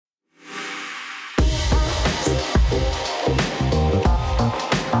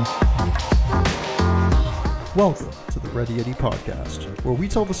Welcome to the Ready Yeti Podcast, where we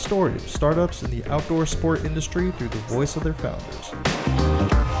tell the story of startups in the outdoor sport industry through the voice of their founders.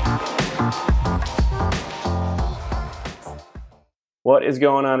 What is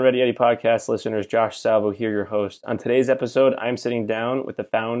going on, Ready Yeti Podcast listeners? Josh Salvo here, your host. On today's episode, I'm sitting down with the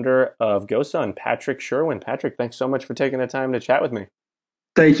founder of GoSun, Patrick Sherwin. Patrick, thanks so much for taking the time to chat with me.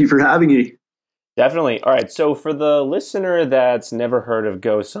 Thank you for having me. Definitely. All right, so for the listener that's never heard of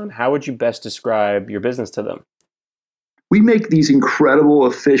GoSun, how would you best describe your business to them? We make these incredible,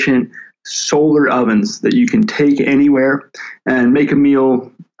 efficient solar ovens that you can take anywhere and make a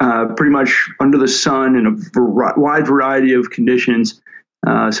meal pretty much under the sun in a wide variety of conditions.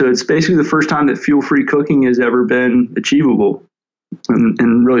 So it's basically the first time that fuel-free cooking has ever been achievable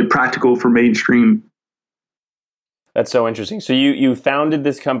and really practical for mainstream. That's so interesting. So you founded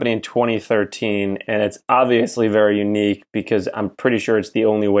this company in 2013, and it's obviously very unique because I'm pretty sure it's the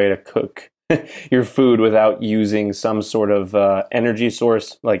only way to cook your food without using some sort of energy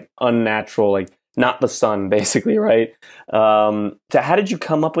source, like unnatural, like not the sun, basically, right? So how did you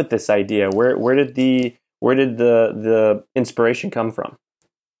come up with this idea? Where did the inspiration come from?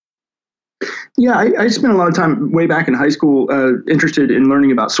 Yeah, I spent a lot of time way back in high school interested in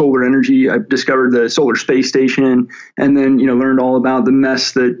learning about solar energy. I discovered the solar space station, and then learned all about the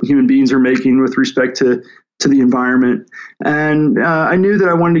mess that human beings are making with respect to the environment. And I knew that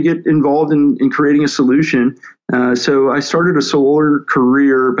I wanted to get involved in creating a solution. So I started a solar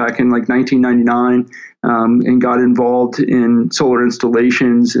career back in like 1999 and got involved in solar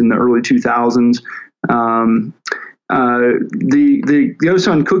installations in the early 2000s. The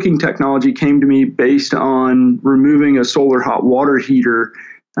GoSun cooking technology came to me based on removing a solar hot water heater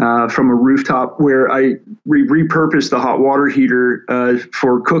from a rooftop, where I repurposed the hot water heater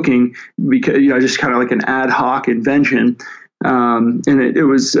for cooking, because just kind of like an ad hoc invention. And it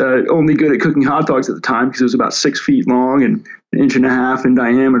was only good at cooking hot dogs at the time because it was about 6 feet long and 1.5 inches in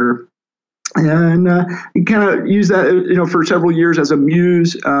diameter. And kind of used that, for several years as a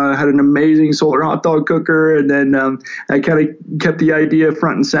muse. Had an amazing solar hot dog cooker, and then I kind of kept the idea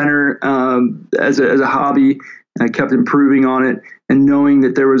front and center as a hobby. I kept improving on it, and knowing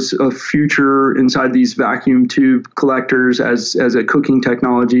that there was a future inside these vacuum tube collectors as a cooking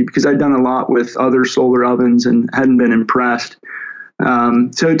technology, because I'd done a lot with other solar ovens and hadn't been impressed.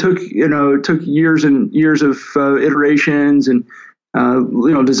 So it took years and years of iterations and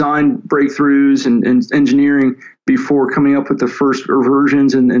design breakthroughs and engineering before coming up with the first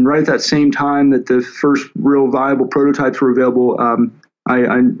versions. And right at that same time that the first real viable prototypes were available, I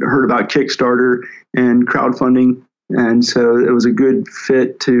heard about Kickstarter and crowdfunding. And so it was a good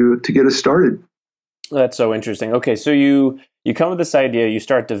fit to get us started. That's so interesting. Okay, so you come with this idea, you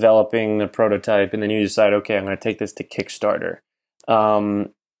start developing the prototype, and then you decide, okay, I'm going to take this to Kickstarter.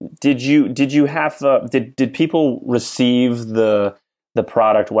 Did people receive the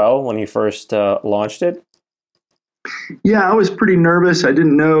product well when you first launched it? Yeah, I was pretty nervous. I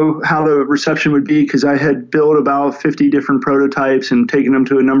didn't know how the reception would be because I had built about 50 different prototypes and taken them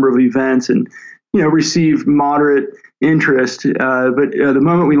to a number of events and received moderate interest. But the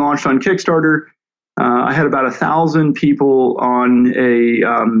moment we launched on Kickstarter, I had about 1,000 people on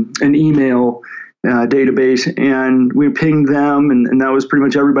an email database, and we pinged them, and that was pretty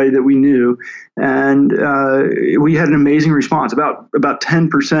much everybody that we knew. And we had an amazing response. About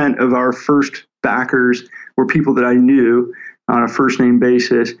 10% of our first backers were people that I knew on a first name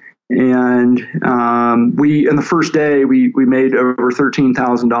basis. And in the first day, we made over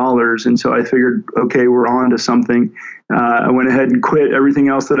 $13,000. And so I figured, okay, we're on to something. I went ahead and quit everything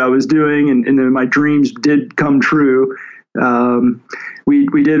else that I was doing, and then my dreams did come true.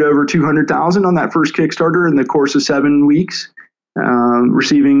 We did over 200,000 on that first Kickstarter in the course of 7 weeks,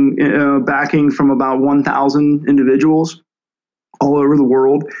 receiving backing from about 1,000 individuals all over the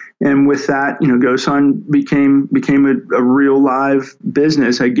world. And with that, GoSun became a real live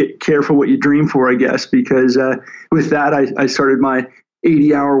business. I get careful what you dream for, I guess, because with that, I started my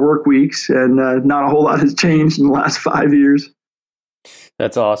 80-hour work weeks, and not a whole lot has changed in the last 5 years.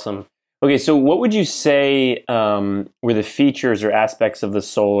 That's awesome. Okay, so what would you say were the features or aspects of the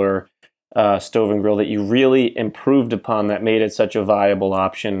solar stove and grill that you really improved upon that made it such a viable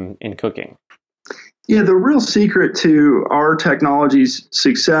option in cooking? Yeah, the real secret to our technology's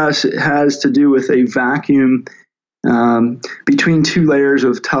success has to do with a vacuum between two layers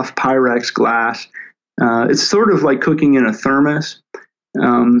of tough Pyrex glass. It's sort of like cooking in a thermos.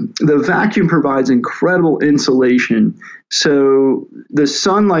 The vacuum provides incredible insulation. So the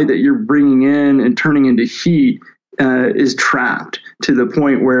sunlight that you're bringing in and turning into heat is trapped to the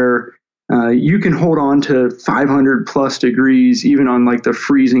point where you can hold on to 500 plus degrees, even on like the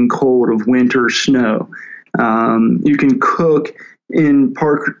freezing cold of winter snow. You can cook in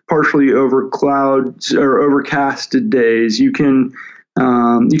partially over clouds or overcasted days. You can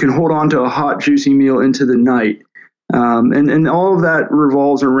hold on to a hot, juicy meal into the night. And all of that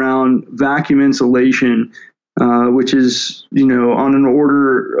revolves around vacuum insulation, which is, on an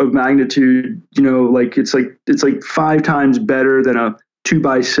order of magnitude, it's like 5 times better than a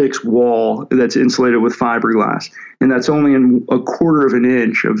 2x6 wall that's insulated with fiberglass. And that's only in a quarter of an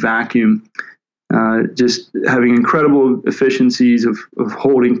inch of vacuum, just having incredible efficiencies of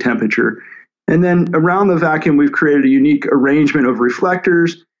holding temperature. And then around the vacuum, we've created a unique arrangement of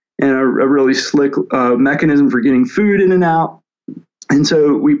reflectors and a really slick mechanism for getting food in and out. And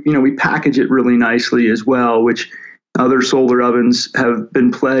so we package it really nicely as well, which other solar ovens have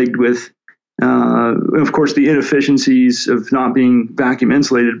been plagued with. Of course, the inefficiencies of not being vacuum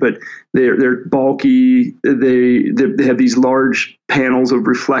insulated, but they're bulky. They have these large panels of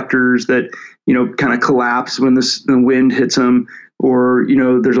reflectors that kind of collapse when the wind hits them, or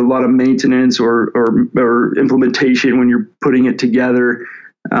there's a lot of maintenance or implementation when you're putting it together.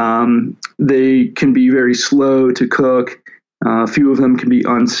 They can be very slow to cook. A few of them can be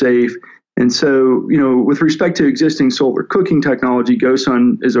unsafe. And so, with respect to existing solar cooking technology,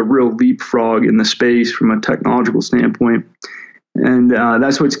 GoSun is a real leapfrog in the space from a technological standpoint. And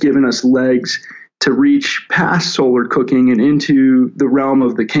that's what's given us legs to reach past solar cooking and into the realm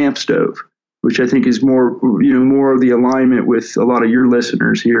of the camp stove, which I think is more of the alignment with a lot of your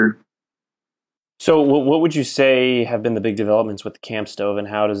listeners here. So what would you say have been the big developments with the camp stove, and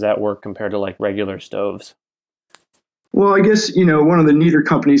how does that work compared to like regular stoves? Well, I guess, one of the neater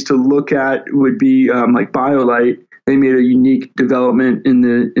companies to look at would be like BioLite. They made a unique development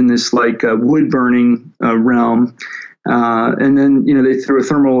in this wood burning realm. And then, they threw a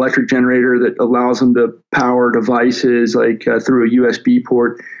thermal electric generator that allows them to power devices through a USB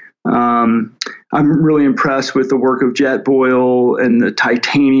port. I'm really impressed with the work of JetBoil and the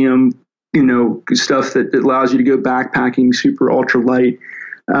titanium, stuff that allows you to go backpacking super ultra light.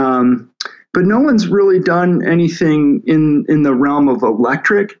 But no one's really done anything in the realm of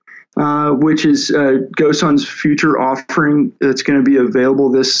electric, which is GoSun's future offering that's going to be available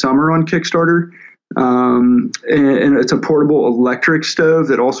this summer on Kickstarter. And it's a portable electric stove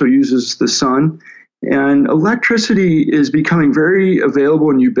that also uses the sun. And electricity is becoming very available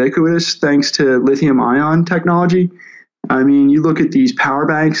and ubiquitous thanks to lithium-ion technology. I mean, you look at these power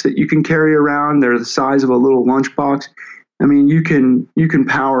banks that you can carry around. They're the size of a little lunchbox. I mean, you can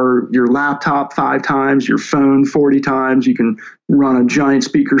power your laptop 5 times, your phone 40 times. You can run a giant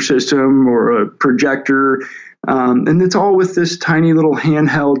speaker system or a projector. And it's all with this tiny little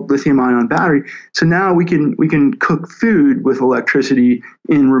handheld lithium-ion battery. So now we can cook food with electricity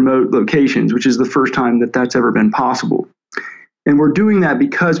in remote locations, which is the first time that that's ever been possible. And we're doing that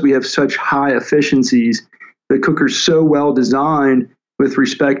because we have such high efficiencies. The cooker's so well designed with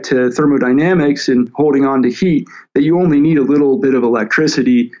respect to thermodynamics and holding on to heat that you only need a little bit of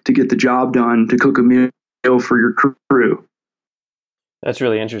electricity to get the job done to cook a meal for your crew. That's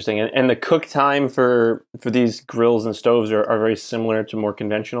really interesting. And the cook time for these grills and stoves are very similar to more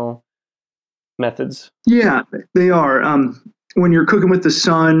conventional methods? Yeah, they are. When you're cooking with the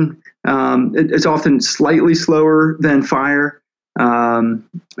sun, it's often slightly slower than fire.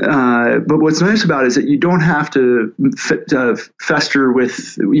 But what's nice about it is that you don't have to fester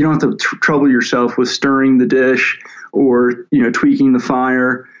with, you don't have to trouble yourself with stirring the dish or, tweaking the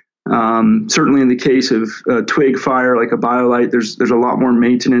fire. Certainly in the case of a twig fire like a BioLite, there's a lot more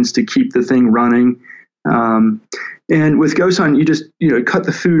maintenance to keep the thing running. And with GoSun, you just cut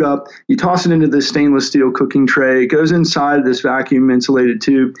the food up, you toss it into this stainless steel cooking tray. It goes inside this vacuum insulated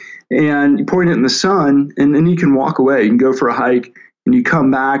tube, and you point it in the sun, and then you can walk away. You can go for a hike, and you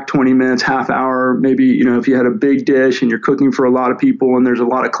come back 20 minutes, half hour. Maybe if you had a big dish and you're cooking for a lot of people and there's a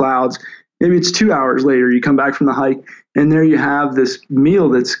lot of clouds, maybe it's 2 hours later. You come back from the hike, and there you have this meal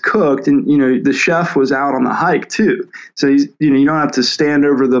that's cooked, and the chef was out on the hike too. So you don't have to stand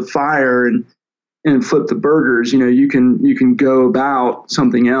over the fire and flip the burgers. You can go about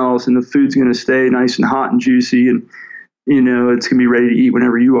something else, and the food's going to stay nice and hot and juicy, and it's going to be ready to eat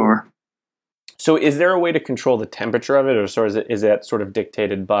whenever you are. So is there a way to control the temperature of it, or is that sort of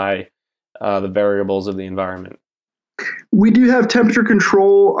dictated by the variables of the environment? We do have temperature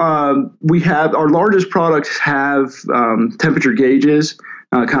control. We have our largest products have temperature gauges,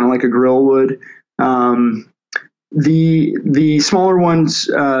 kind of like a grill would. The smaller ones,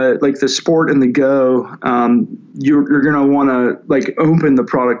 like the Sport and the Go, you're going to want to open the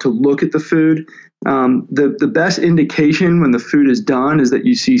product to look at the food. The best indication when the food is done is that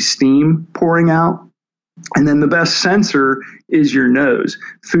you see steam pouring out. And then the best sensor is your nose.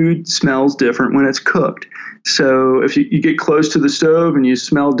 Food smells different when it's cooked. So if you get close to the stove and you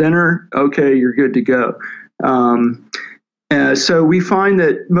smell dinner, okay, you're good to go. So we find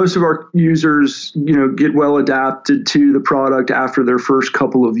that most of our users, get well adapted to the product after their first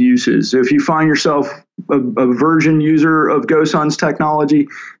couple of uses. So if you find yourself a virgin user of GoSun's technology,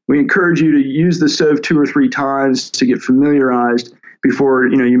 we encourage you to use the stove 2 or 3 times to get familiarized before,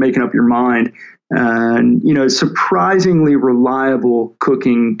 you're making up your mind. And, surprisingly reliable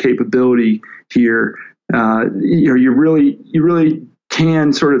cooking capability here. You really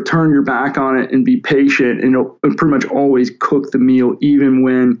can sort of turn your back on it and be patient, and it'll pretty much always cook the meal, even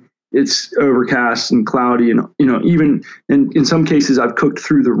when it's overcast and cloudy. And, even in some cases, I've cooked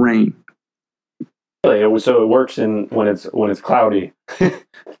through the rain. Really? So it works when it's cloudy.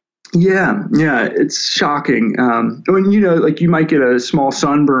 Yeah, it's shocking. When you might get a small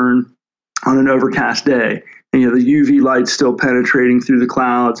sunburn on an overcast day, and the UV light's still penetrating through the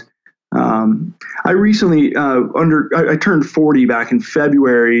clouds. I recently I turned 40 back in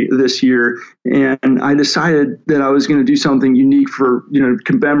February this year, and I decided that I was going to do something unique for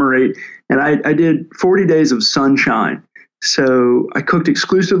commemorate, and I did 40 days of sunshine. So I cooked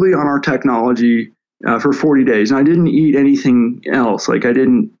exclusively on our technology for 40 days, and I didn't eat anything else. Like I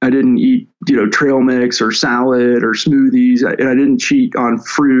didn't eat trail mix or salad or smoothies, and I didn't cheat on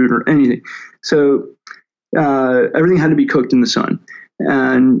fruit or anything. So everything had to be cooked in the sun.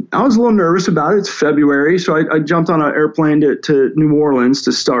 And I was a little nervous about it. It's February, so I jumped on an airplane to New Orleans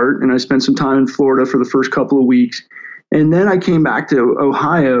to start, and I spent some time in Florida for the first couple of weeks. And then I came back to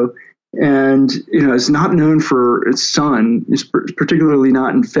Ohio, and it's not known for its sun, it's particularly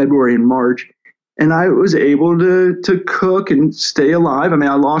not in February and March. And I was able to cook and stay alive. I mean,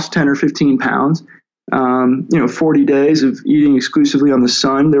 I lost 10 or 15 pounds. 40 days of eating exclusively on the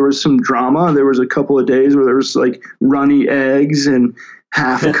sun. There was some drama. There was a couple of days where there was like runny eggs and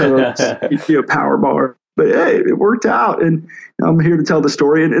half cooked, power bar. But hey, it worked out, and I'm here to tell the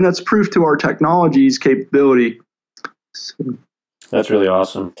story, and that's proof to our technology's capability. So. That's really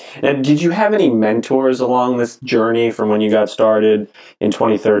awesome. And did you have any mentors along this journey from when you got started in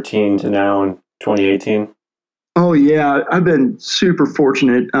 2013 to now in 2018? Oh, yeah. I've been super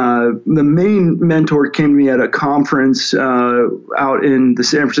fortunate. The main mentor came to me at a conference out in the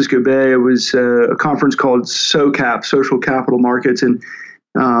San Francisco Bay. It was a conference called SoCap, Social Capital Markets. And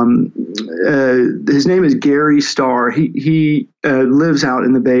his name is Gary Starr. He lives out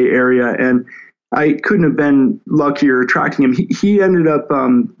in the Bay Area, and I couldn't have been luckier attracting him. He ended up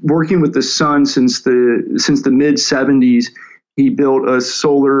working with the sun since the mid 70s. He built a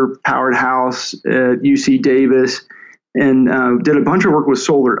solar-powered house at UC Davis and did a bunch of work with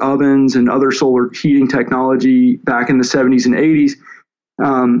solar ovens and other solar heating technology back in the 70s and 80s,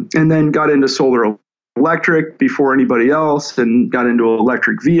 and then got into solar electric before anybody else, and got into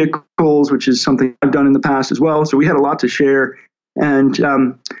electric vehicles, which is something I've done in the past as well. So we had a lot to share. And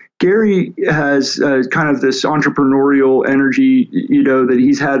Gary has kind of this entrepreneurial energy, that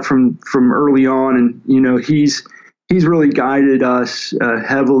he's had from early on, and he's really guided us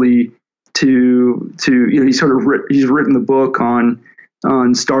heavily to he's written the book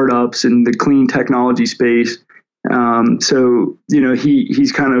on startups and the clean technology space. So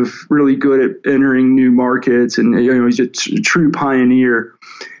he's kind of really good at entering new markets, and he's a true pioneer.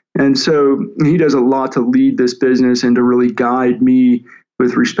 And so he does a lot to lead this business and to really guide me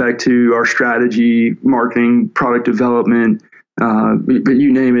with respect to our strategy, marketing, product development, but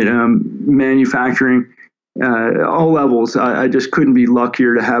you name it, manufacturing. All levels. I just couldn't be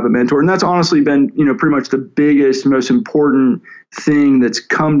luckier to have a mentor. And that's honestly been, pretty much the biggest, most important thing that's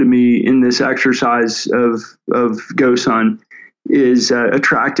come to me in this exercise of GoSun is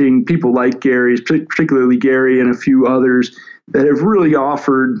attracting people like Gary, particularly Gary and a few others that have really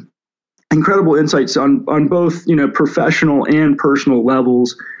offered incredible insights on both, professional and personal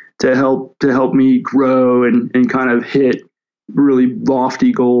levels to help me grow and kind of hit really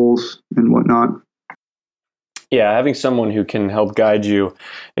lofty goals and whatnot. Yeah, having someone who can help guide you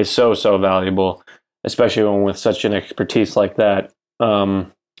is so valuable, especially when with such an expertise like that.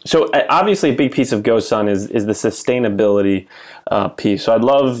 So obviously a big piece of GoSun is the sustainability piece. So I'd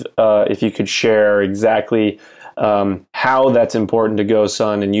love if you could share exactly how that's important to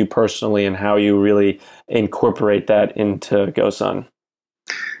GoSun and you personally, and how you really incorporate that into GoSun.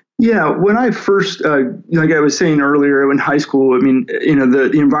 Yeah, when I first, like I was saying earlier, in high school, I mean,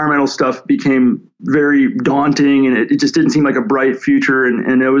 the environmental stuff became very daunting, and it just didn't seem like a bright future.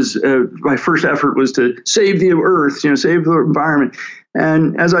 And it was my first effort was to save the earth, save the environment.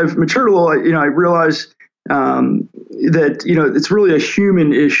 And as I've matured a little, I realized that it's really a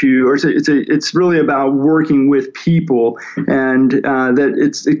human issue, or it's really about working with people, and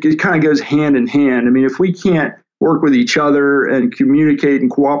that it kind of goes hand in hand. I mean, if we can't work with each other and communicate and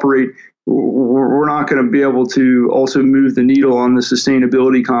cooperate, we're not going to be able to also move the needle on the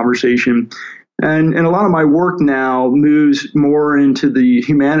sustainability conversation. And a lot of my work now moves more into the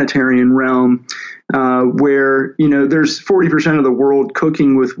humanitarian realm, where there's 40% of the world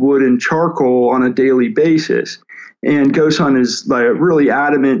cooking with wood and charcoal on a daily basis. And GoSun is like really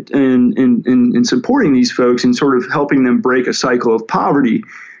adamant in supporting these folks and sort of helping them break a cycle of poverty.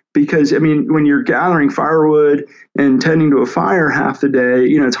 Because, I mean, when you're gathering firewood and tending to a fire half the day,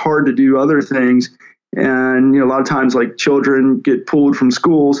 it's hard to do other things. And, a lot of times, like, children get pulled from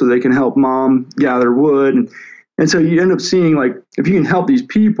school so they can help mom gather wood. And so you end up seeing, like, if you can help these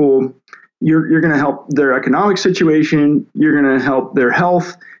people, you're going to help their economic situation. You're going to help their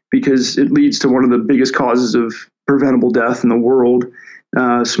health, because it leads to one of the biggest causes of preventable death in the world,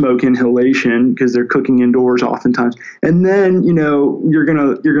 smoke inhalation, because they're cooking indoors oftentimes. And then, you're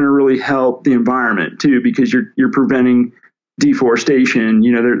gonna really help the environment too, because you're preventing deforestation.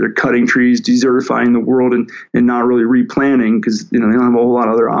 They're cutting trees, desertifying the world, and not really replanting, because they don't have a whole lot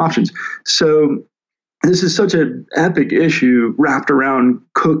of other options. So this is such an epic issue wrapped around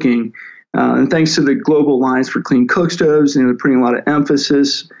cooking, and thanks to the Global Alliance for Clean Cook Stoves, they're putting a lot of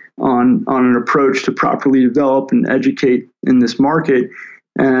emphasis on an approach to properly develop and educate in this market.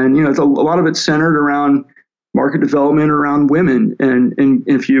 And it's a lot of it's centered around market development around women. And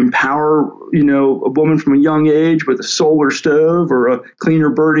if you empower a woman from a young age with a solar stove or a cleaner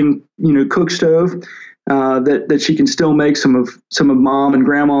burning cook stove, that she can still make some of mom and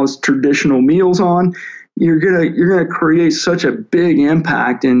grandma's traditional meals on, you're gonna create such a big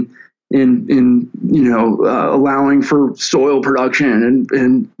impact in allowing for soil production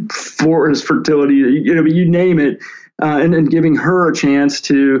and forest fertility, you name it, and giving her a chance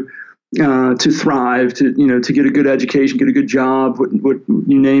to thrive, to get a good education, get a good job, what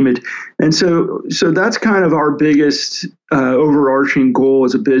you name it. And so that's kind of our biggest overarching goal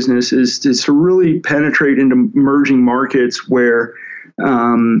as a business, is to really penetrate into emerging markets where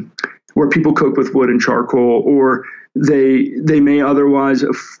people cook with wood and charcoal, or they may otherwise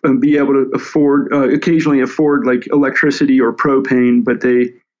be able to occasionally afford like electricity or propane, but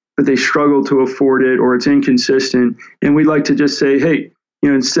they struggle to afford it, or it's inconsistent. And we'd like to just say, hey,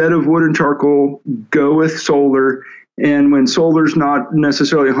 instead of wood and charcoal, go with solar. And when solar's not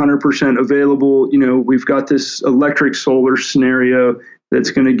necessarily 100% available, we've got this electric solar scenario that's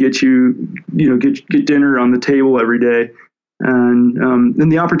going to get you, get dinner on the table every day.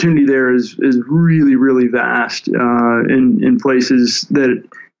 And the opportunity there is really, really vast in places that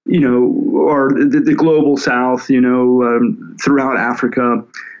are the global South, throughout Africa,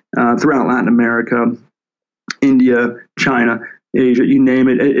 throughout Latin America, India, China, Asia, you name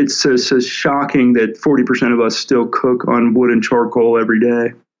it. It's so shocking that 40% of us still cook on wood and charcoal every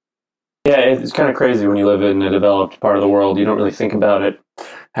day. Yeah, it's kind of crazy when you live in a developed part of the world. You don't really think about it,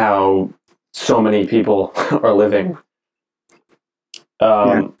 how so many people are living.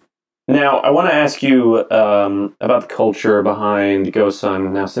 Now, I want to ask you about the culture behind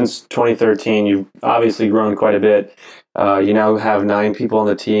GoSun. Now, since 2013, you've obviously grown quite a bit. You now have 9 people on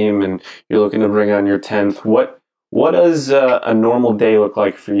the team, and you're looking to bring on your 10th. What does a normal day look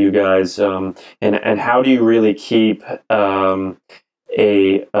like for you guys, and how do you really keep a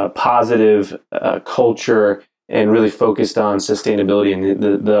positive culture and really focused on sustainability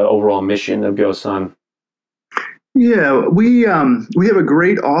and the overall mission of GoSun? Yeah, we have a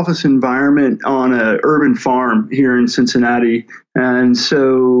great office environment on an urban farm here in Cincinnati, and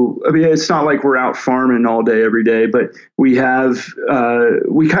so it's not like we're out farming all day every day, but we kind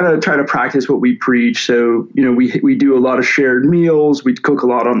of try to practice what we preach. So we do a lot of shared meals. We cook a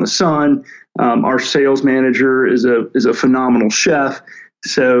lot on the sun. Our sales manager is a phenomenal chef,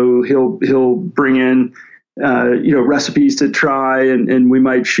 so he'll bring in recipes to try, and we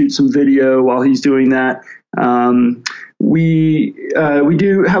might shoot some video while he's doing that. We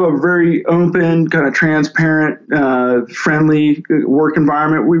do have a very open, kind of transparent, friendly work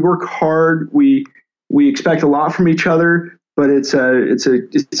environment. We work hard. We expect a lot from each other, but it's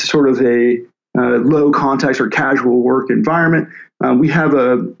sort of a low context or casual work environment. We have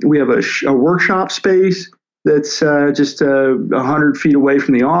a workshop space that's just 100 feet away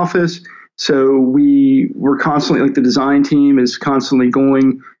from the office. So we're constantly, like, the design team is constantly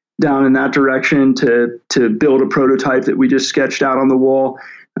going down in that direction to build a prototype that we just sketched out on the wall.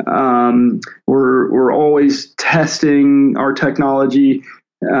 We're always testing our technology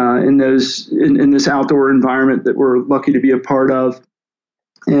in this outdoor environment that we're lucky to be a part of.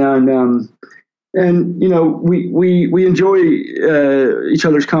 And and we enjoy each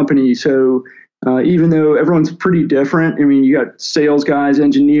other's company. So even though everyone's pretty different, I mean, you got sales guys,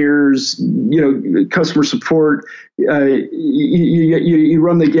 engineers, customer support. You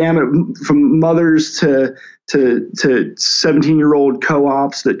run the gamut from mothers to 17-year-old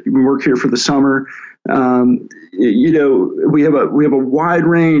co-ops that work here for the summer. We have a wide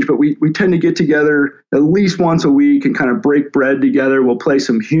range, but we tend to get together at least once a week and kind of break bread together. We'll play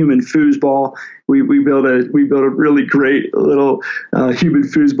some human foosball. We built a really great little human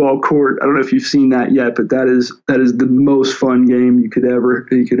foosball court. I don't know if you've seen that yet, but that is the most fun game you could ever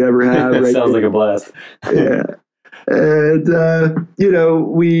have. It right sounds there. like a blast. Yeah. And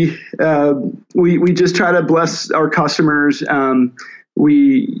we just try to bless our customers.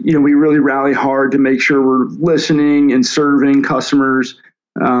 We really rally hard to make sure we're listening and serving customers,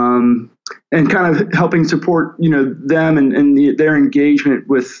 and kind of helping support them and their engagement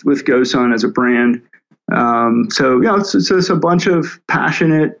with GoSun as a brand. So it's a bunch of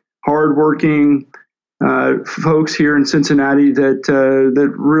passionate, hardworking folks here in Cincinnati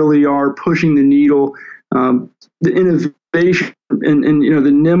that really are pushing the needle. The innovation and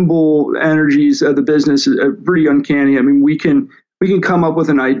the nimble energies of the business are pretty uncanny. I mean, we can come up with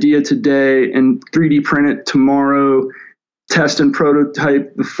an idea today and 3D print it tomorrow, test and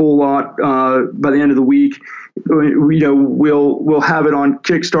prototype the full lot by the end of the week. We'll have it on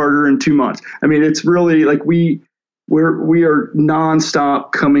Kickstarter in 2 months. I mean, it's really like we are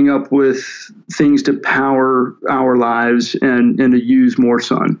nonstop coming up with things to power our lives and to use more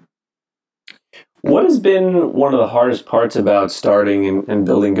sun. What has been one of the hardest parts about starting and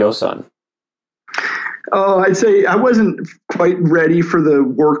building GoSun? Oh, I'd say I wasn't quite ready for the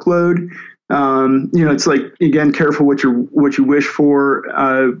workload. It's like, again, careful what you wish for.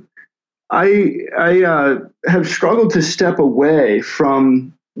 I have struggled to step away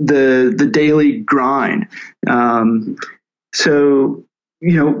from the daily grind. So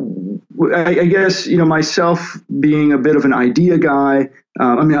I guess myself being a bit of an idea guy.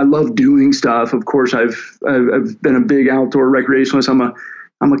 I mean, I love doing stuff. Of course, I've been a big outdoor recreationalist. I'm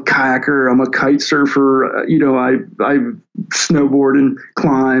a kayaker. I'm a kite surfer. I snowboard and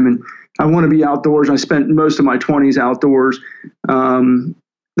climb, and I want to be outdoors. I spent most of my 20s outdoors. That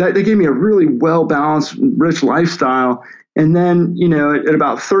gave me a really well balanced, rich lifestyle. And then, at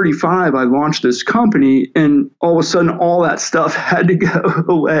about 35, I launched this company, and all of a sudden, all that stuff had to go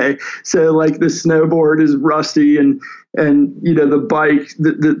away. So, like, the snowboard is rusty, and the bike,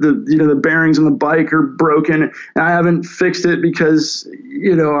 the bearings on the bike are broken. And I haven't fixed it because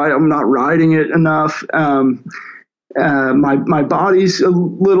I'm not riding it enough. My body's a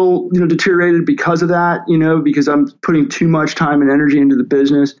little deteriorated because of that. Because I'm putting too much time and energy into the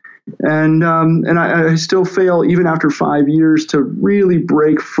business. And I still fail even after 5 years to really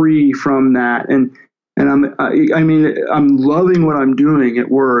break free from that. And I'm loving what I'm doing at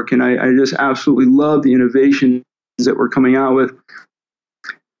work, and I just absolutely love the innovations that we're coming out with.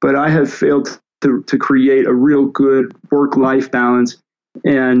 But I have failed to create a real good work-life balance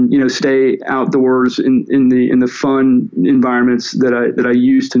and stay outdoors in the fun environments that I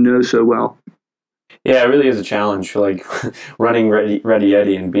used to know so well. Yeah, it really is a challenge. Like running Ready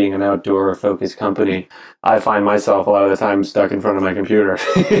Eddy and being an outdoor focused company, I find myself a lot of the time stuck in front of my computer,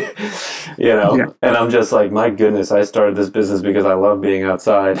 Yeah. And I'm just like, my goodness, I started this business because I love being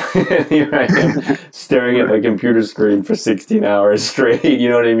outside. Here I am staring at my computer screen for 16 hours straight. You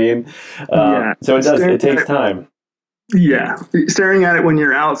know what I mean? So it takes time. Yeah. Staring at it when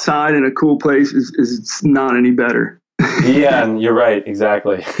you're outside in a cool place is not any better. Yeah, and you're right.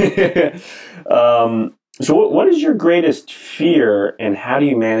 Exactly. So what is your greatest fear, and how do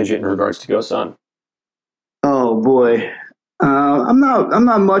you manage it in regards to GoSun? Oh boy. I'm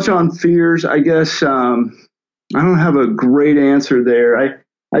not much on fears. I guess, I don't have a great answer there.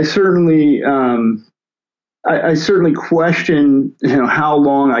 I certainly, I certainly question, how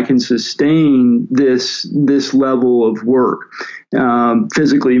long I can sustain this level of work,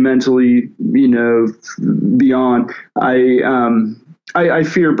 physically, mentally, beyond. I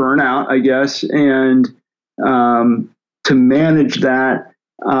fear burnout, I guess, and to manage that,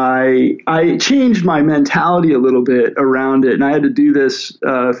 I changed my mentality a little bit around it, and I had to do this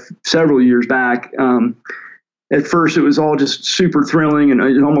several years back. At first, it was all just super thrilling and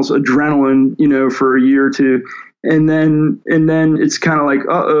almost adrenaline, for a year or two, and then it's kind of like,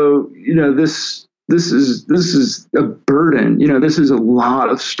 this is a burden. This is a lot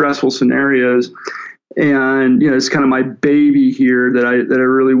of stressful scenarios, and it's kind of my baby here that I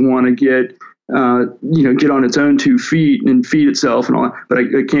really want to get get on its own 2 feet and feed itself and all that, but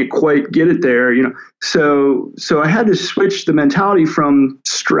I can't quite get it there, So I had to switch the mentality from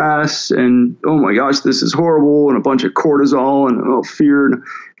stress and, oh my gosh, this is horrible, and a bunch of cortisol and fear,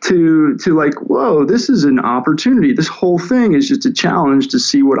 to like, whoa, this is an opportunity. This whole thing is just a challenge to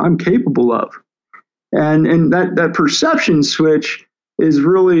see what I'm capable of. And that perception switch is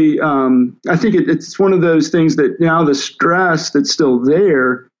really, I think it's one of those things that now the stress that's still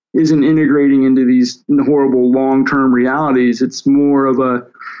there isn't integrating into these horrible long-term realities. It's more of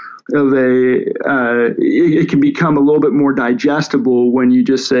it can become a little bit more digestible when you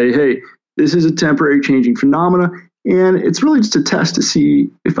just say, hey, this is a temporary changing phenomena, and it's really just a test to see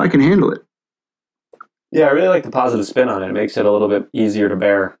if I can handle it. Yeah, I really like the positive spin on it. It makes it a little bit easier to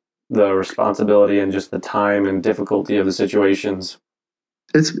bear the responsibility and just the time and difficulty of the situations.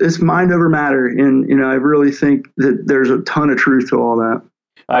 It's mind over matter, and I really think that there's a ton of truth to all that.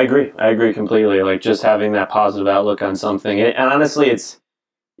 I agree completely. Like, just having that positive outlook on something. And honestly, it's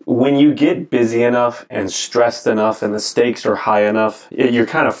when you get busy enough and stressed enough and the stakes are high enough, you're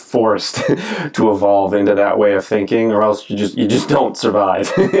kind of forced to evolve into that way of thinking, or else you just don't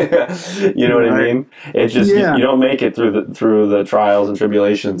survive. You know what I mean? It's just, you don't make it through the trials and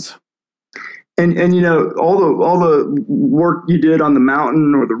tribulations. And all the work you did on the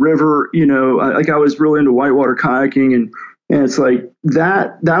mountain or the river, I was really into whitewater kayaking, and it's like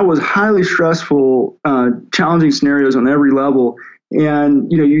that was highly stressful, challenging scenarios on every level. And,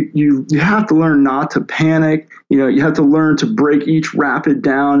 you have to learn not to panic. You have to learn to break each rapid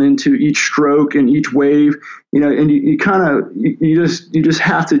down into each stroke and each wave, and you just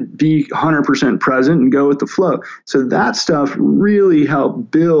have to be 100% present and go with the flow. So that stuff really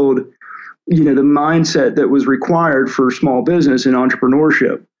helped build, the mindset that was required for small business and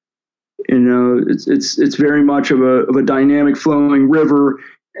entrepreneurship. It's very much of a dynamic flowing river.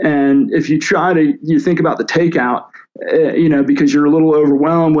 And if you think about the takeout, because you're a little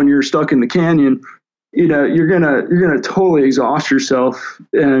overwhelmed when you're stuck in the canyon, you're gonna totally exhaust yourself,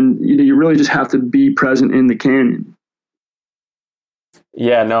 and you really just have to be present in the canyon.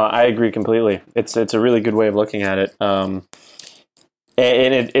 Yeah, no, I agree completely. It's a really good way of looking at it.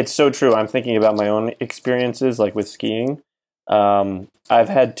 And it's so true. I'm thinking about my own experiences, like with skiing. I've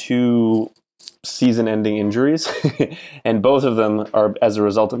had 2 season-ending injuries, and both of them are as a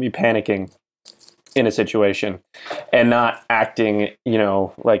result of me panicking in a situation and not acting,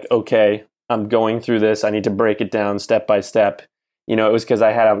 like, okay, I'm going through this. I need to break it down step by step. It was because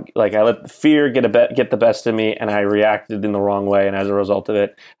I let fear get the best of me, and I reacted in the wrong way, and as a result of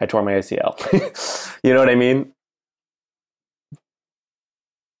it, I tore my ACL. You know what I mean?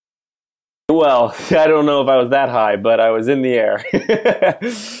 Well, I don't know if I was that high, but I was in the air,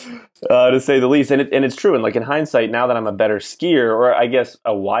 to say the least. And it's true. And like, in hindsight, now that I'm a better skier, or I guess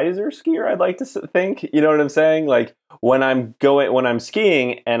a wiser skier, I'd like to think, you know what I'm saying? Like, when I'm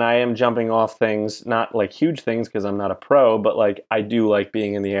skiing and I am jumping off things, not like huge things because I'm not a pro, but like, I do like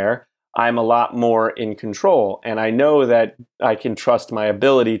being in the air, I'm a lot more in control. And I know that I can trust my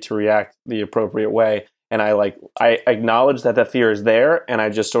ability to react the appropriate way. And I acknowledge that fear is there, and I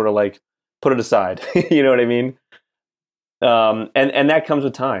just sort of like put it aside. You know what I mean? And that comes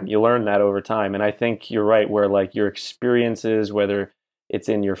with time. You learn that over time. And I think you're right, where like your experiences, whether it's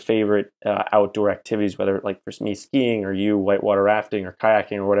in your favorite outdoor activities, whether like for me skiing or you whitewater rafting or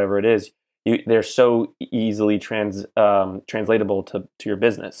kayaking or whatever it is, they're so easily translatable to your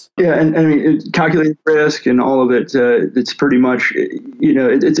business. Yeah, and I mean, calculated risk and all of it. It's pretty much,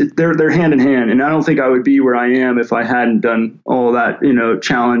 they're hand in hand. And I don't think I would be where I am if I hadn't done all that,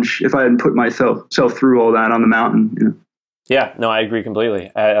 challenge. If I hadn't put myself through all that on the mountain. Yeah, no, I agree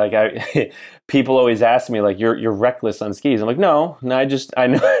completely. People always ask me, like, you're reckless on skis. I'm like, no, I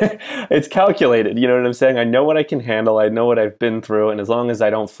know it's calculated. You know what I'm saying? I know what I can handle. I know what I've been through. And as long as I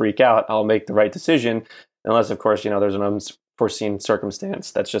don't freak out, I'll make the right decision. Unless, of course, there's an unforeseen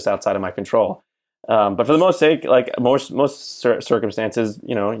circumstance that's just outside of my control. But for the most sake, like most circumstances,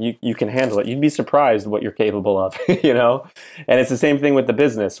 you can handle it. You'd be surprised what you're capable of, And it's the same thing with the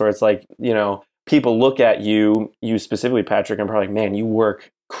business, where it's like, people look at you specifically, Patrick, and probably like, man, you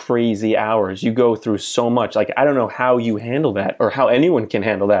work crazy hours. You go through so much. Like, I don't know how you handle that, or how anyone can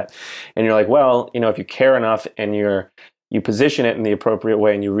handle that. And you're like, well, if you care enough and you position it in the appropriate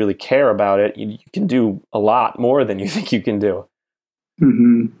way and you really care about it, you can do a lot more than you think you can do.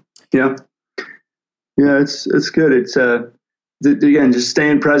 Mm-hmm. Yeah. Yeah, it's good. It's again, just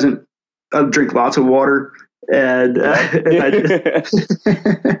staying present. I drink lots of water, and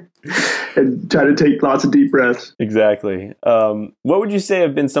and try to take lots of deep breaths. Exactly. What would you say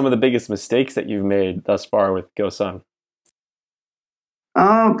have been some of the biggest mistakes that you've made thus far with GoSun?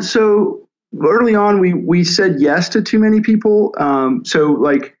 So early on, we said yes to too many people. So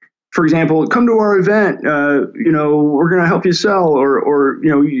like, for example, come to our event, we're going to help you sell, or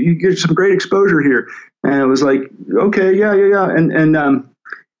you get some great exposure here. And it was like, okay, yeah.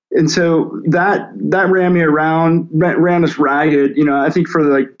 And so that ran us ragged. I think for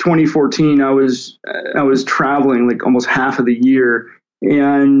like 2014, I was traveling like almost half of the year,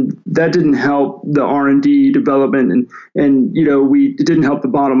 and that didn't help the R&D development, and it didn't help the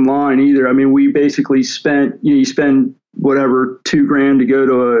bottom line either. I mean, we basically spent, you spend whatever $2,000 to go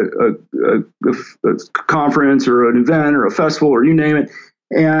to a conference or an event or a festival or you name it,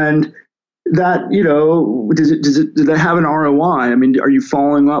 and that, did that have an ROI? I mean, are you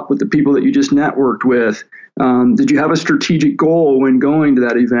following up with the people that you just networked with? Did you have a strategic goal when going to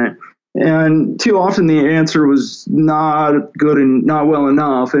that event? And too often the answer was not good and not well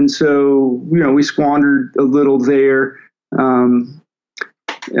enough. And so, we squandered a little there.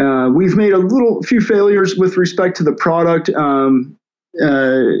 We've made a few failures with respect to the product,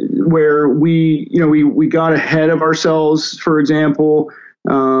 where we got ahead of ourselves, for example,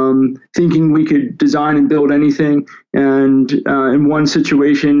 thinking we could design and build anything. And in one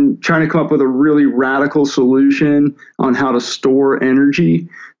situation, trying to come up with a really radical solution on how to store energy.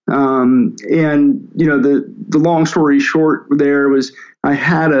 The long story short there was I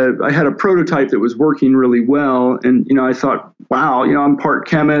had a prototype that was working really well. And, I thought, wow, I'm part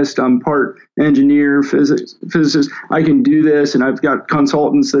chemist, I'm part engineer, physicist. I can do this. And I've got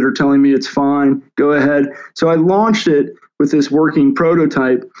consultants that are telling me it's fine. Go ahead. So I launched it with this working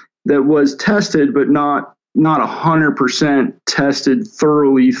prototype that was tested, but not 100% tested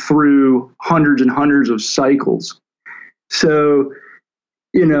thoroughly through hundreds and hundreds of cycles. So,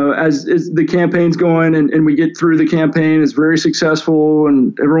 as the campaign's going and we get through the campaign, it's very successful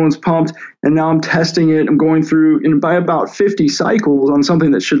and everyone's pumped. And now I'm testing it. I'm going through, and by about 50 cycles on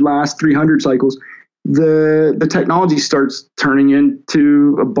something that should last 300 cycles, the technology starts turning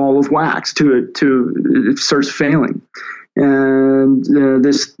into a ball of wax. It starts failing. And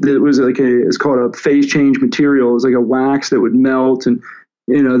it's called a phase change material. It was like a wax that would melt, and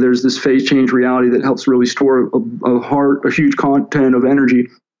there's this phase change reality that helps really store a huge content of energy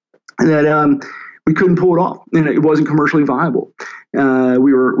that we couldn't pull it off, and it wasn't commercially viable.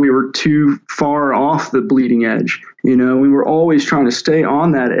 We were too far off the bleeding edge. We were always trying to stay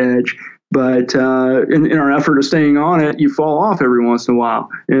on that edge, but in our effort of staying on it, you fall off every once in a while.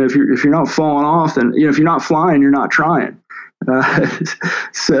 And if you're not falling off, then if you're not flying, you're not trying.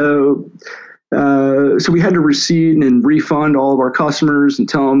 So we had to recede and refund all of our customers and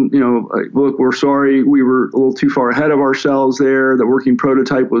tell them, look, we're sorry, we were a little too far ahead of ourselves there. The working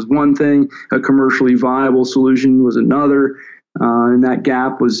prototype was one thing, a commercially viable solution was another, and that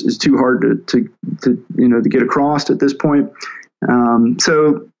gap is too hard to get across at this point.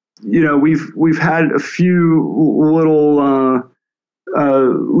 So we've had a few little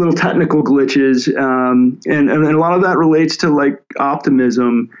technical glitches, and a lot of that relates to like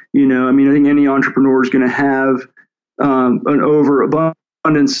optimism. I think any entrepreneur is going to have an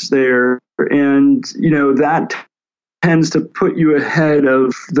overabundance there, and that tends to put you ahead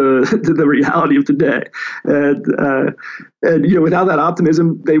of the reality of today. And without that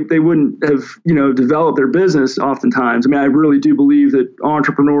optimism, they wouldn't have developed their business. Oftentimes, I really do believe that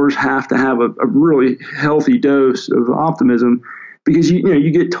entrepreneurs have to have a really healthy dose of optimism, because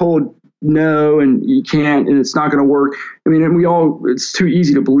you get told no and you can't and it's not going to work. It's too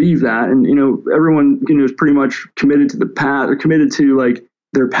easy to believe that, and everyone is pretty much committed to the path, or committed to like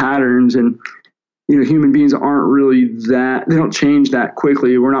their patterns, and human beings aren't really that, they don't change that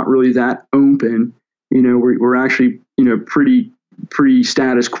quickly. We're not really that open. We're actually pretty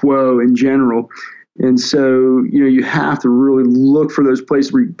status quo in general. And so you have to really look for those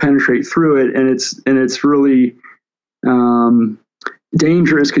places where you penetrate through it, and it's really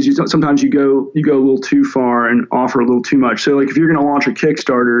dangerous, because sometimes you go a little too far and offer a little too much. So like if you're going to launch a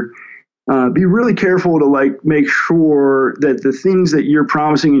Kickstarter, be really careful to like make sure that the things that you're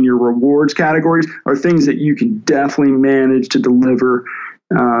promising in your rewards categories are things that you can definitely manage to deliver.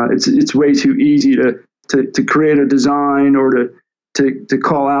 It's way too easy to create a design or to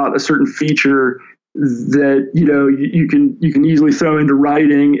call out a certain feature that you can easily throw into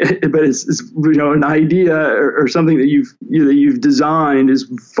writing, but it's an idea or something that you've designed is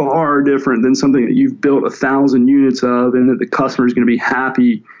far different than something that you've built 1,000 units of, and that the customer is going to be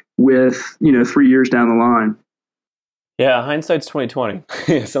happy with 3 years down the line. Yeah, hindsight's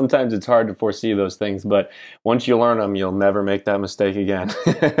 20/20. Sometimes it's hard to foresee those things, but once you learn them, you'll never make that mistake again.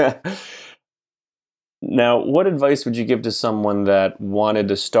 Now, what advice would you give to someone that wanted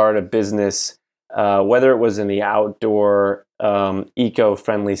to start a business, whether it was in the outdoor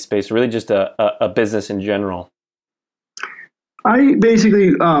eco-friendly space, or really just a business in general? I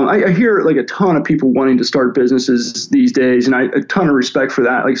basically, I hear like a ton of people wanting to start businesses these days, and a ton of respect for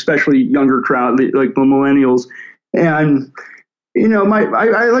that, like especially younger crowd, like the millennials. And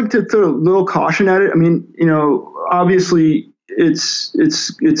I like to throw a little caution at it. I mean, obviously it's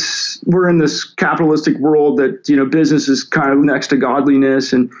we're in this capitalistic world that business is kind of next to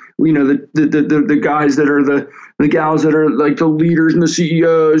godliness, and the guys that are the gals that are like the leaders and the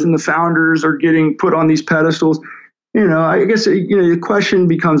CEOs and the founders are getting put on these pedestals. I guess the question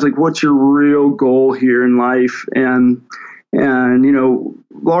becomes like, what's your real goal here in life? And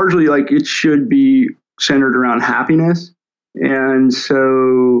largely like it should be centered around happiness. And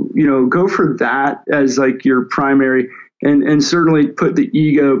so, go for that as like your primary, and certainly put the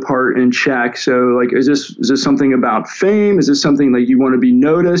ego part in check. So like, is this something about fame? Is this something like you want to be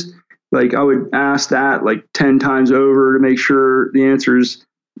noticed? Like I would ask that like 10 times over to make sure the answer is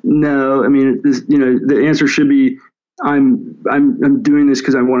no. I mean, the answer should be, I'm doing this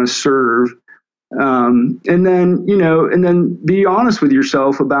because I want to serve. And then be honest with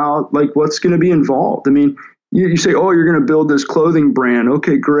yourself about like what's going to be involved. I mean, you say, oh, you're going to build this clothing brand.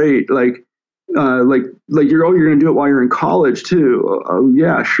 Okay, great. Like you're going to do it while you're in college too. Oh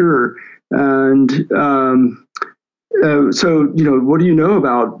yeah, sure. And, so, what do you know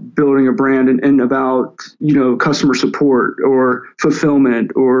about building a brand and about, customer support or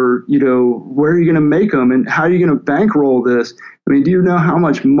fulfillment, or, where are you going to make them and how are you going to bankroll this? I mean, do you know how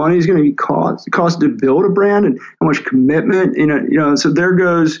much money is going to cost to build a brand, and how much commitment, so there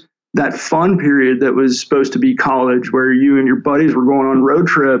goes that fun period that was supposed to be college, where you and your buddies were going on road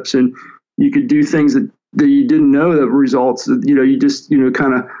trips and you could do things that you didn't know the results, you just,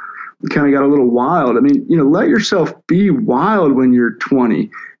 kind of got a little wild. I mean, let yourself be wild when you're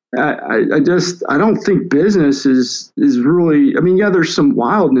 20. I don't think business is really, I mean, yeah, there's some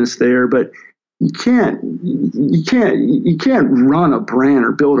wildness there, but you can't run a brand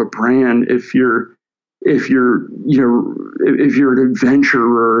or build a brand if you're an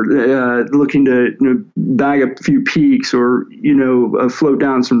adventurer looking to bag a few peaks or float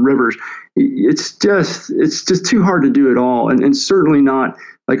down some rivers. It's just too hard to do it all, and certainly not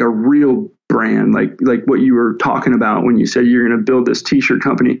like a real brand, like what you were talking about when you said you're going to build this t-shirt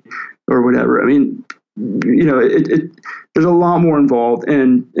company or whatever. I mean, there's a lot more involved,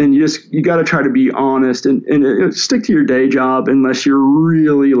 and you got to try to be honest and stick to your day job unless you're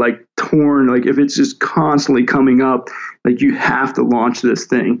really like torn. Like if it's just constantly coming up, like you have to launch this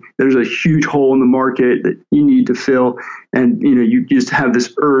thing. There's a huge hole in the market that you need to fill, and you just have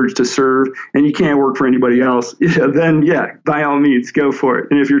this urge to serve, and you can't work for anybody else. Then by all means, go for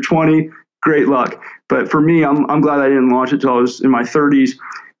it. And if you're 20, great luck. But for me, I'm glad I didn't launch it till I was in my 30s.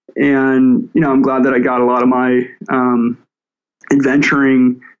 And, I'm glad that I got a lot of my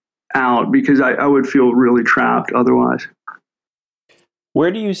adventuring out, because I would feel really trapped otherwise. Where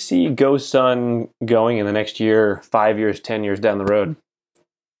do you see GoSun going in the next year, 5 years, 10 years down the road?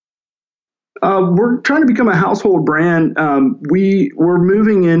 We're trying to become a household brand. We're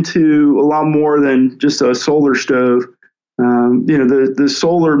moving into a lot more than just a solar stove. The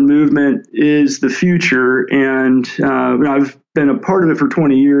solar movement is the future, and I've been a part of it for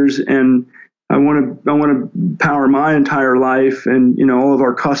 20 years, and I want to power my entire life and all of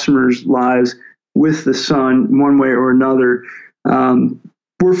our customers' lives with the sun, one way or another.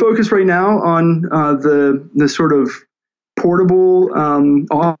 We're focused right now on the sort of portable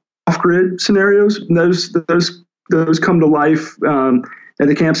off-grid scenarios. Those come to life at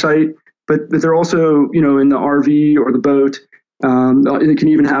the campsite. But they're also, in the RV or the boat. It can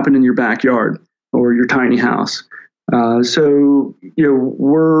even happen in your backyard or your tiny house. So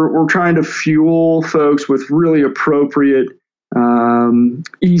we're trying to fuel folks with really appropriate,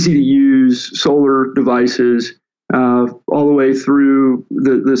 easy to use solar devices, all the way through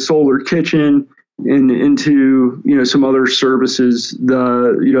the solar kitchen and into some other services,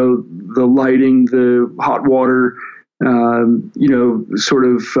 the lighting, the hot water, sort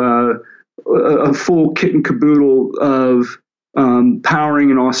of a full kit and caboodle of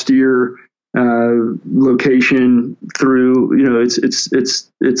powering an austere location through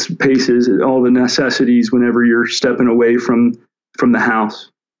its paces, all the necessities whenever you're stepping away from the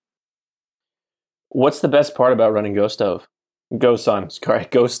house. What's the best part about running GoSun?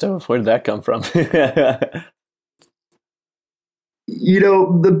 GoStove. Where did that come from?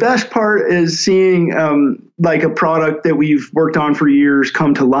 The best part is seeing like a product that we've worked on for years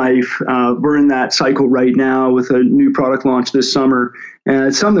come to life. We're in that cycle right now with a new product launch this summer. And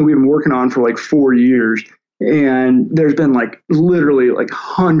it's something we've been working on for like 4 years. And there's been like literally like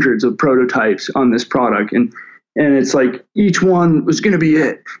hundreds of prototypes on this product. And And it's like each one was going to be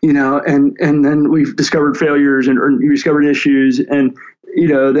it, and then we've discovered failures or we discovered issues, and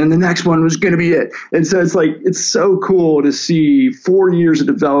then the next one was going to be it. And so it's like, it's so cool to see 4 years of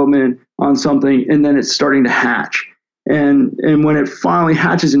development on something, and then it's starting to hatch. And when it finally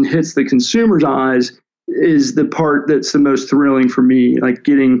hatches and hits the consumer's eyes is the part that's the most thrilling for me, like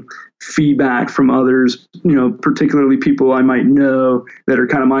getting feedback from others, particularly people I might know that are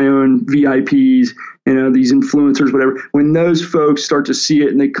kind of my own VIPs, these influencers, whatever. When those folks start to see it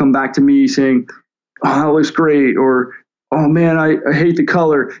and they come back to me saying, "Oh, that looks great," or "Oh man, I hate the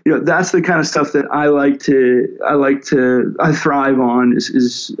color." That's the kind of stuff that I thrive on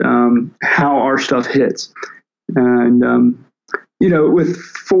is how our stuff hits. And, with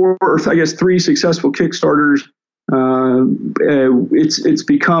 4 or I guess 3 successful Kickstarters, it's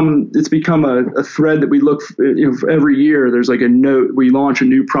become a thread that we look every year. There's like a note, we launch a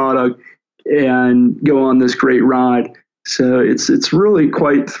new product and go on this great ride. So it's really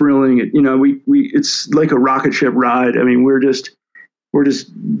quite thrilling. It's like a rocket ship ride. I mean, we're just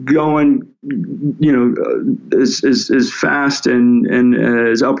going, as fast and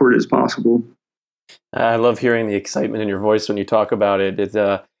as upward as possible. I love hearing the excitement in your voice when you talk about it.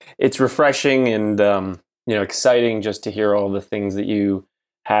 It's refreshing and exciting just to hear all the things that you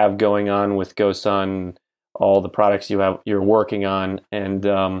have going on with GoSun, all the products you're working on. And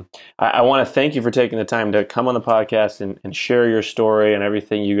I want to thank you for taking the time to come on the podcast and share your story and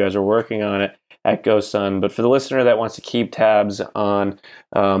everything you guys are working on at GoSun. But for the listener that wants to keep tabs on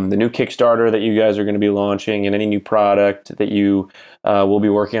the new Kickstarter that you guys are going to be launching and any new product that you will be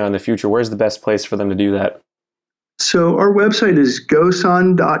working on in the future, where's the best place for them to do that? So our website is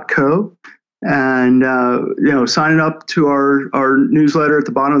gosun.co. And, signing up to our newsletter at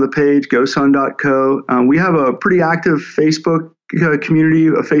the bottom of the page, gosun.co. We have a pretty active Facebook community,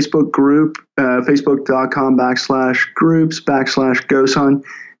 a Facebook group, facebook.com/groups/GoSun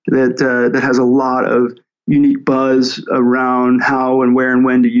that has a lot of unique buzz around how and where and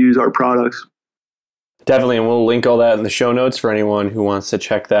when to use our products. Definitely, and we'll link all that in the show notes for anyone who wants to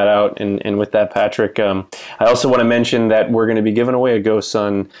check that out. And with that, Patrick, I also want to mention that we're going to be giving away a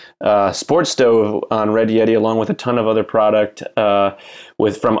GoSun sports stove on Red Yeti, along with a ton of other product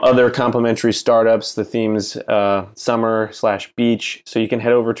from other complimentary startups. The theme's summer/beach. So you can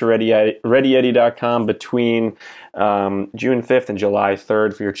head over to readyyeti.com between June 5th and July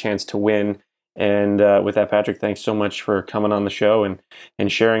 3rd for your chance to win. And with that, Patrick, thanks so much for coming on the show and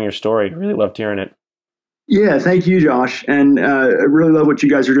sharing your story. I really loved hearing it. Yeah, thank you, Josh. And I really love what you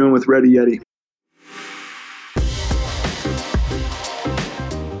guys are doing with Red Yeti.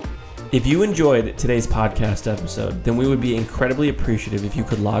 If you enjoyed today's podcast episode, then we would be incredibly appreciative if you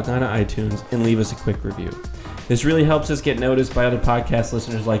could log on to iTunes and leave us a quick review. This really helps us get noticed by other podcast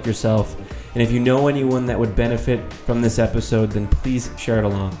listeners like yourself. And if you know anyone that would benefit from this episode, then please share it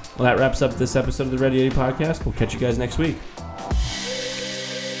along. Well, that wraps up this episode of the Red Yeti Podcast. We'll catch you guys next week.